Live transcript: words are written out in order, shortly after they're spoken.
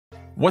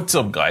What's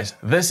up guys,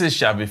 this is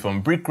Shabby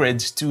from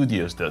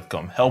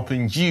BrickRedStudios.com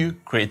helping you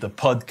create a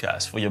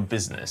podcast for your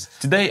business.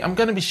 Today I'm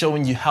going to be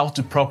showing you how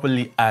to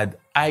properly add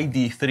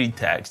id3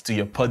 tags to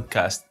your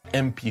podcast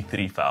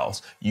MP3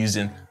 files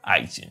using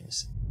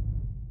iTunes.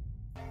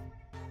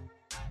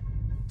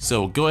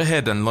 So go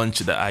ahead and launch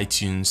the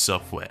iTunes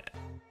software.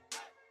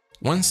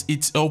 Once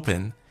it's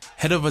open,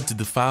 head over to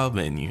the File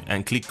menu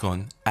and click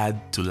on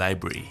Add to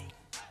Library.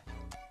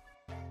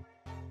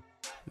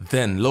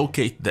 Then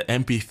locate the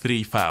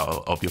MP3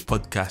 file of your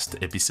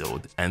podcast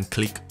episode and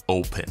click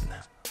Open.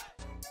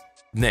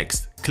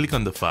 Next, click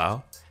on the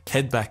file,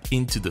 head back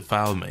into the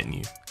File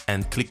menu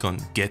and click on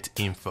Get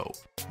Info.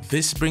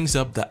 This brings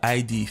up the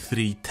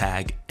id3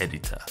 tag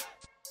editor.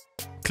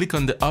 Click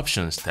on the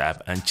Options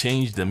tab and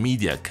change the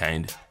media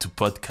kind to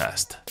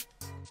podcast.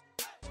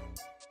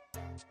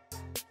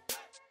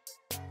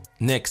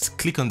 Next,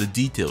 click on the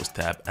Details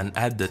tab and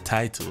add the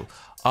title,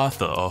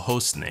 author or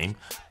host name,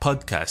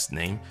 podcast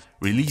name,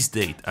 release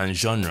date and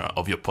genre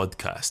of your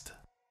podcast.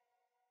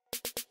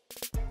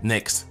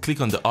 Next,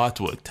 click on the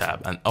Artwork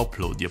tab and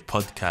upload your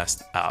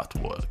podcast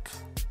artwork.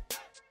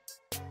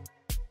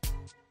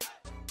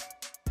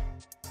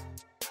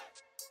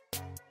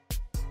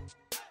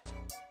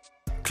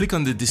 Click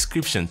on the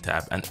Description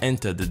tab and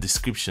enter the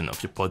description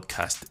of your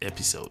podcast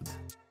episode.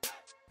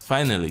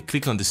 Finally,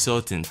 click on the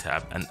Sorting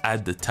tab and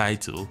add the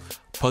title,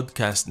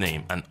 podcast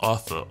name and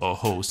author or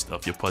host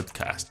of your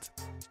podcast.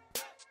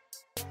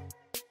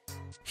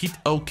 Hit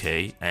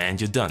OK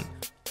and you're done.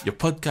 Your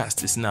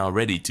podcast is now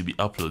ready to be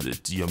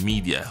uploaded to your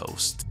media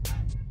host.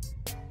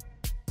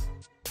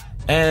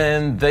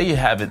 And there you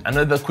have it,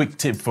 another quick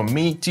tip from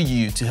me to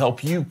you to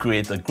help you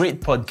create a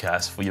great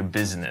podcast for your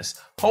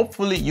business.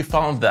 Hopefully you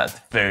found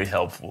that very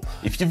helpful.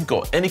 If you've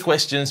got any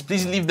questions,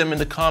 please leave them in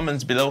the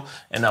comments below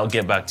and I'll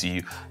get back to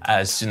you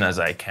as soon as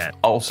I can.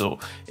 Also,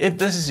 if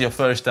this is your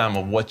first time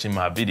of watching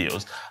my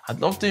videos, I'd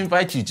love to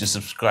invite you to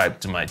subscribe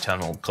to my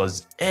channel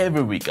because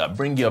every week I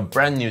bring you a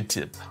brand new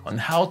tip on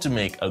how to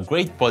make a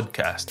great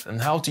podcast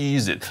and how to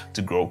use it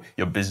to grow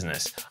your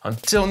business.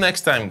 Until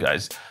next time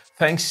guys,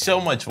 thanks so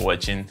much for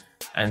watching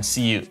and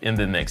see you in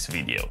the next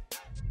video.